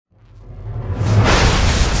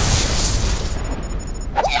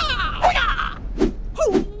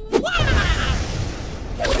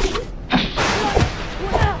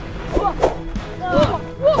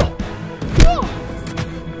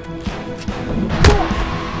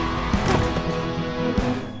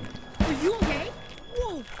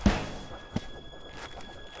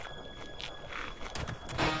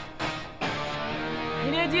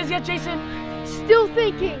yet, Jason? Still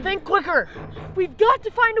thinking. Think quicker. We've got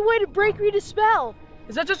to find a way to break Rita's spell.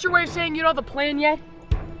 Is that just your way of saying you don't have a plan yet?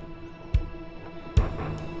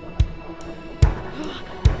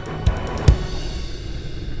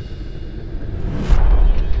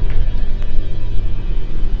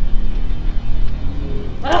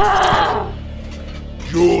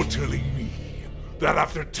 You're telling me that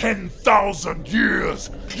after 10,000 years,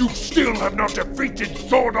 you still have not defeated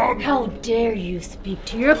Zordon? How dare you speak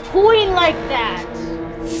to your queen like that?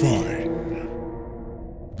 Fine.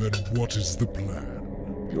 Then what is the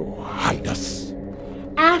plan, Your Highness?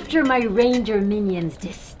 After my ranger minions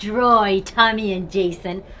destroy Tommy and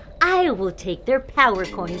Jason, I will take their power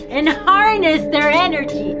coins and harness their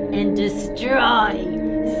energy and destroy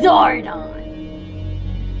Zordon.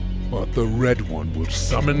 But the Red One will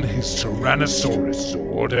summon his Tyrannosaurus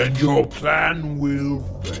sword and your plan will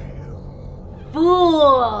fail.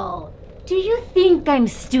 Fool! Do you think I'm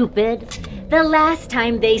stupid? The last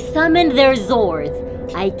time they summoned their Zords,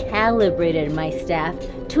 I calibrated my staff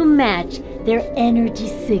to match their energy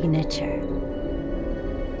signature.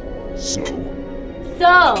 So,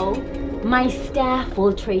 my staff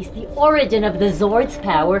will trace the origin of the Zord's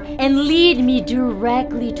power and lead me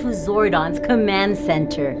directly to Zordon's command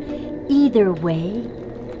center. Either way,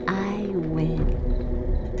 I win.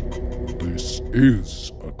 This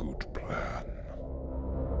is a good plan.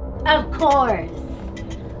 Of course.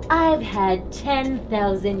 I've had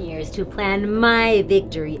 10,000 years to plan my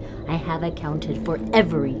victory. I have accounted for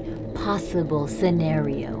every possible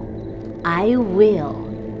scenario. I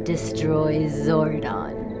will destroy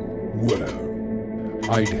Zordon.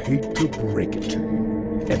 Well, I'd hate to break it to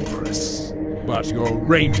you, Empress, but your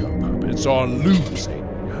ranger puppets are losing.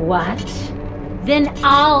 What? Then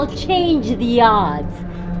I'll change the odds.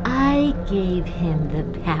 I gave him the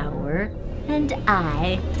power, and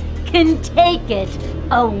I can take it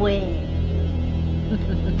away.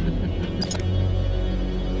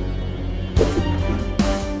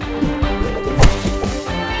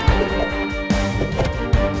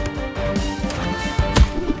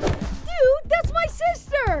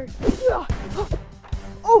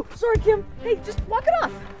 Oh, sorry, Kim. Hey, just walk it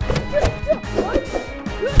off.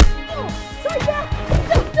 Sorry, Dad.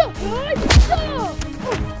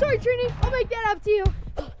 Oh, sorry, Trini. I'll make that up to you.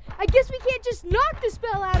 I guess we can't just knock the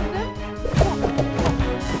spell out of them.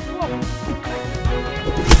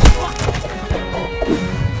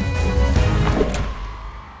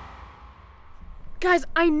 Guys,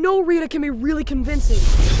 I know Rita can be really convincing,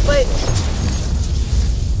 but...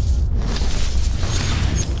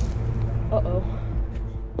 Uh-oh.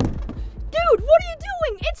 Dude, what are you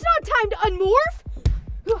doing? It's not time to unmorph.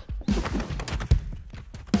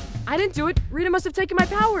 I didn't do it. Rita must have taken my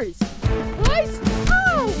powers. Nice.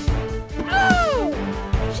 Oh! Oh!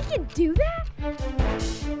 She can do that?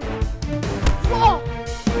 Whoa!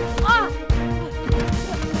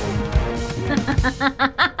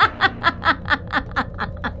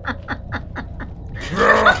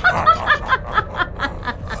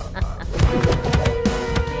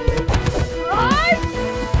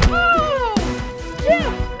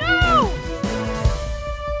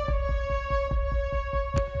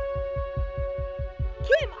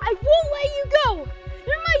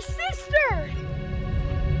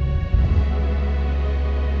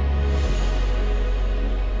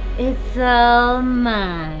 It's all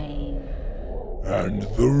mine. And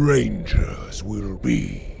the Rangers will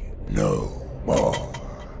be no more.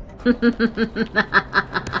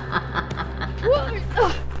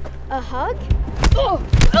 A hug?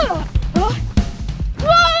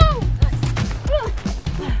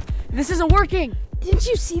 This isn't working. Didn't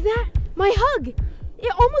you see that? My hug.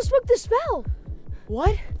 It almost broke the spell.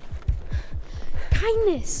 What?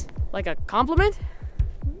 Kindness. Like a compliment?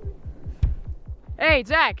 Hey,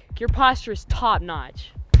 Zach, your posture is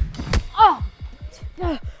top-notch. Oh!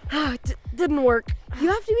 Didn't work. You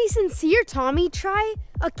have to be sincere, Tommy. Try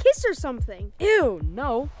a kiss or something. Ew,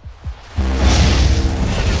 no.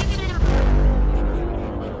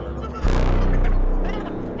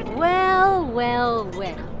 Well.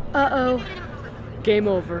 Uh-oh. Game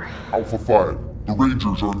over. Alpha 5, the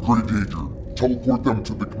Rangers are in great danger. Teleport them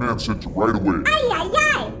to the command center right away.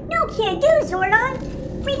 Aye. No can do, Zordon.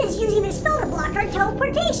 Rita's using the spell to block our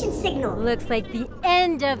teleportation signal. Looks like the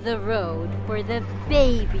end of the road for the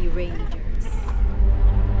baby Rangers.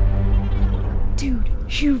 Dude,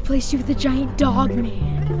 she replaced you with a giant dog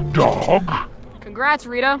man. Dog? Congrats,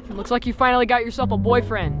 Rita. Looks like you finally got yourself a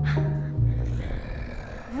boyfriend.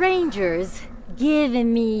 Rangers, give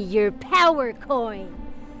me your power coins.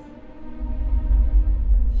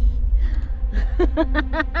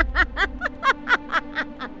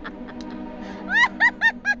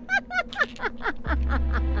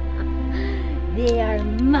 They are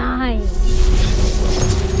mine.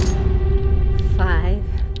 5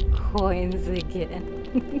 coins again.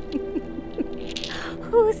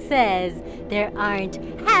 Who says there aren't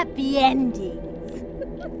happy endings?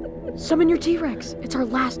 Summon your T-Rex. It's our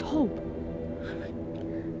last hope.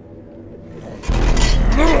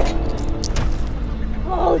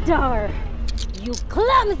 Goldar! You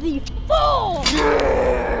clumsy fool!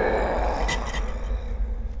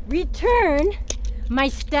 Return my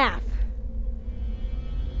staff.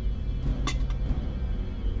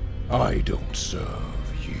 I don't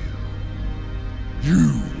serve you.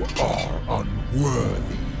 You are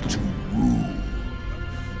unworthy to rule.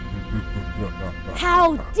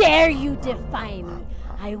 How dare you defy me?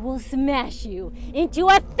 I will smash you into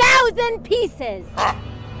 1,000 pieces!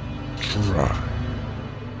 Try.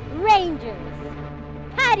 Rangers!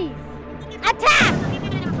 Patties! Attack!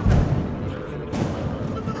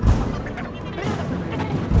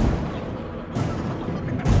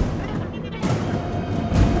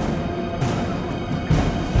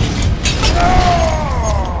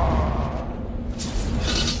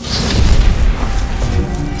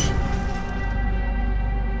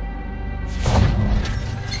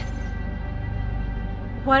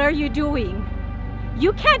 What are you doing?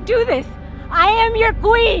 You can't do this! I am your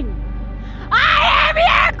queen! I am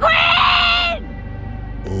your queen!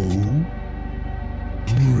 Oh?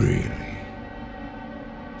 Really?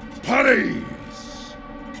 Parties!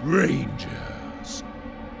 Rangers!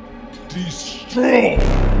 Destroy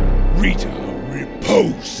Rita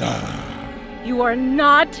Repulsa! You are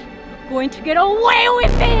not going to get away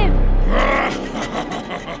with this!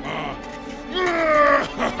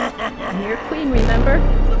 I'm your queen, remember?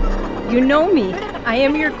 You know me. I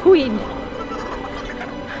am your queen.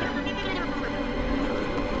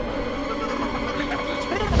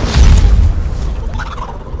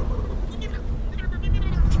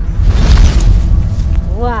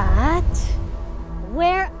 What?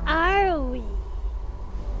 Where are we?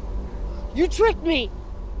 You tricked me!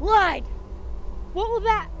 Lied! What will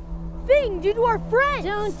that thing do to our friends?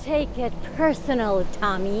 Don't take it personal,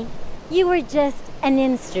 Tommy. You were just an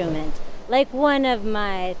instrument, like one of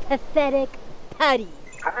my pathetic putties.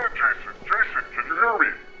 Come in, Jason. Jason, can you hear me?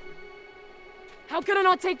 How can I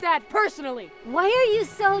not take that personally? Why are you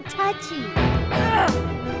so touchy?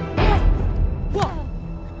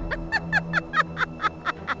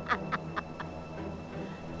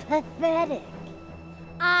 Pathetic.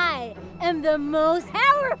 I am the most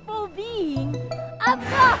powerful being of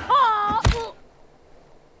the whole...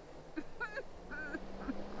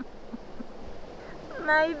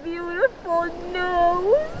 My beautiful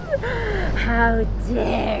nose! How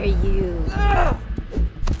dare you!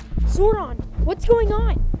 Zordon, what's going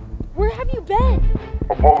on? Where have you been?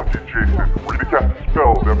 Apologies, Jason. Rita cast a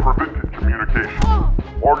spell that prevented communication.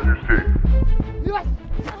 Are you safe?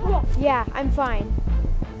 Yeah, I'm fine.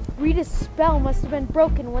 Rita's spell must have been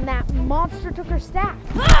broken when that monster took her staff.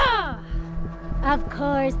 Of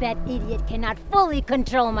course, that idiot cannot fully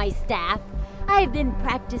control my staff. I've been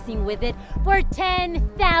practicing with it for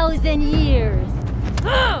 10,000 years.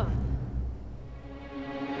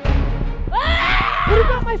 What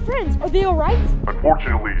about my friends? Are they alright?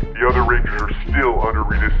 Unfortunately, the other Rangers are still under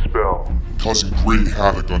Rita's spell, causing great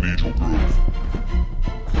havoc on Angel Grove.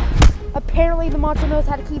 Apparently the monster knows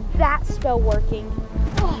how to keep that spell working.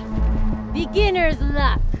 Beginner's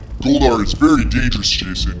luck. Goldar, it's very dangerous,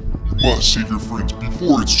 Jason. You must save your friends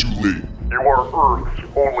before it's too late. You are Earth's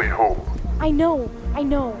only hope. I know,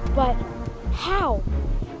 but how?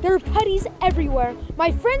 There are putties everywhere.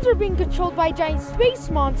 My friends are being controlled by a giant space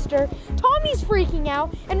monster. Tommy's freaking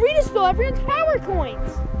out, and Rita stole everyone's power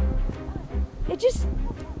coins. It just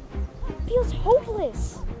feels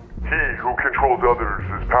hopeless. He who controls others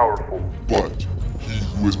is powerful. But he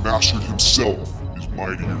who has mastered himself is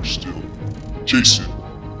mightier still. Jason,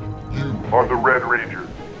 you are the Red Ranger,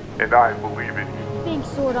 and I believe in you. Thanks,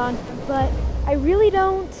 Zordon, but I really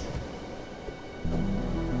don't.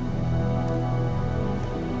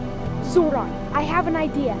 Zordon, I have an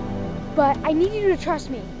idea, but I need you to trust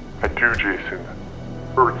me. I do, Jason.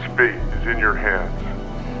 Earth's fate is in your hands.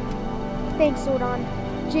 Thanks, Zordon.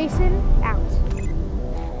 Jason, out.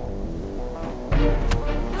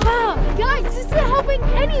 Guys, this isn't helping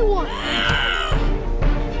anyone!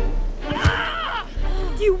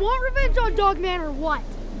 Do you want revenge on Dogman or what?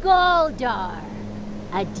 Goldar,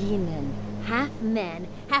 a demon, half man,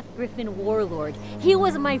 half griffin warlord. He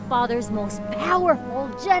was my father's most powerful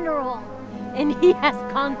general, and he has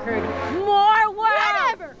conquered more worlds!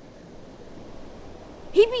 Whatever!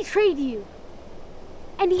 He betrayed you,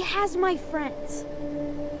 and he has my friends.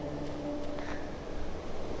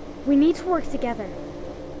 We need to work together.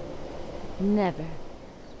 Never.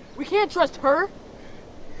 We can't trust her.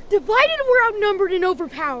 Divided, we're outnumbered and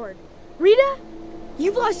overpowered. Rita,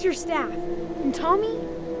 you've lost your staff. And Tommy,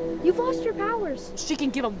 you've lost your powers. She can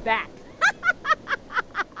give them back.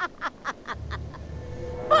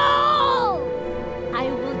 Balls! I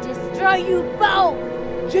will destroy you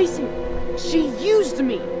both! Jason, she used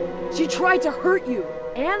me. She tried to hurt you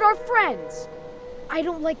and our friends. I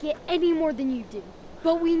don't like it any more than you do,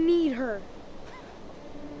 but we need her.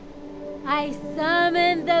 I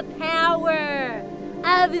summon the power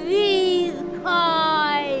of these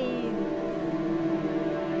coins.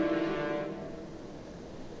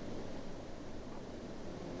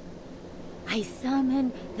 I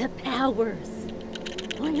summon the powers.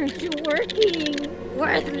 Why aren't you working?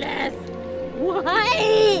 Worthless.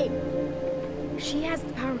 Why? She has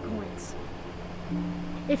the power coins.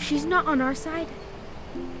 If she's not on our side,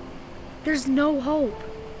 there's no hope.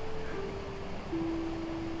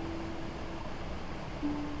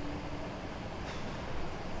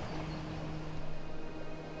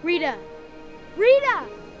 Rita! Rita!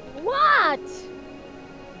 What?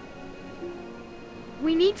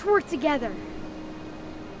 We need to work together.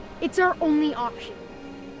 It's our only option.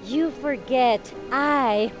 You forget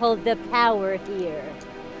I hold the power here.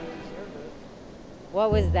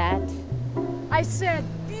 What was that? I said,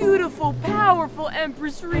 beautiful, powerful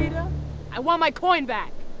Empress Rita. I want my coin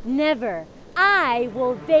back. Never. I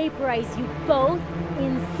will vaporize you both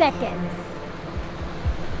in seconds.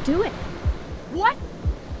 Do it. What?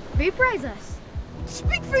 Vaporize us.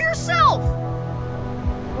 Speak for yourself.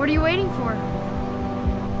 What are you waiting for?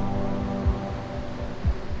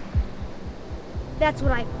 That's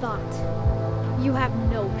what I thought. You have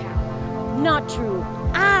no power. Not true.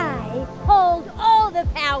 I hold all the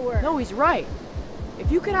power. No, he's right.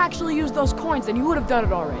 If you could actually use those coins, then you would have done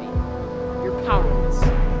it already. You're powerless.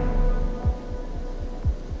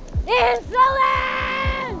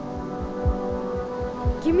 Insolent!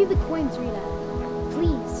 Give me the coins, Rita.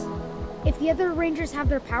 Please. If the other Rangers have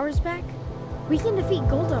their powers back, we can defeat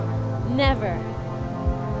Goldar. Never.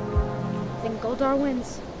 Then Goldar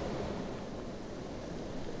wins.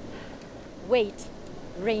 Wait,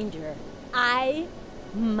 Ranger. I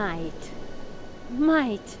might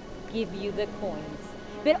give you the coins.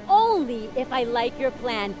 But only if I like your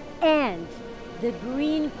plan and the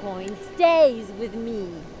green coin stays with me.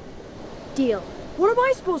 Deal. What am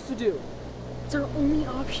I supposed to do? It's our only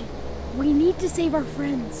option. We need to save our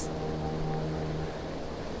friends.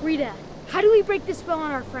 Rita, how do we break the spell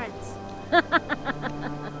on our friends?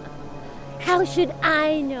 How should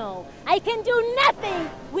I know? I can do nothing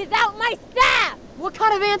without my staff! What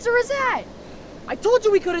kind of answer is that? I told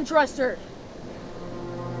you we couldn't trust her.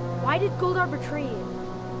 Why did Goldar betray you?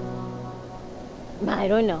 I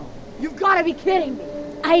don't know. You've got to be kidding me.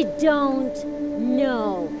 I don't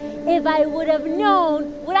know. If I would have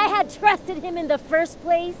known, would I have trusted him in the first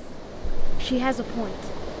place? She has a point.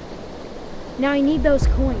 Now I need those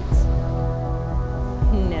coins.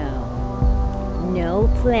 No. No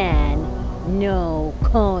plan, no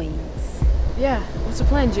coins. Yeah, what's the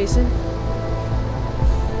plan, Jason?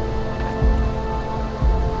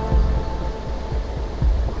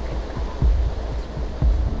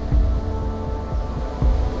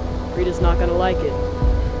 Rita's not gonna like it.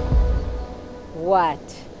 What?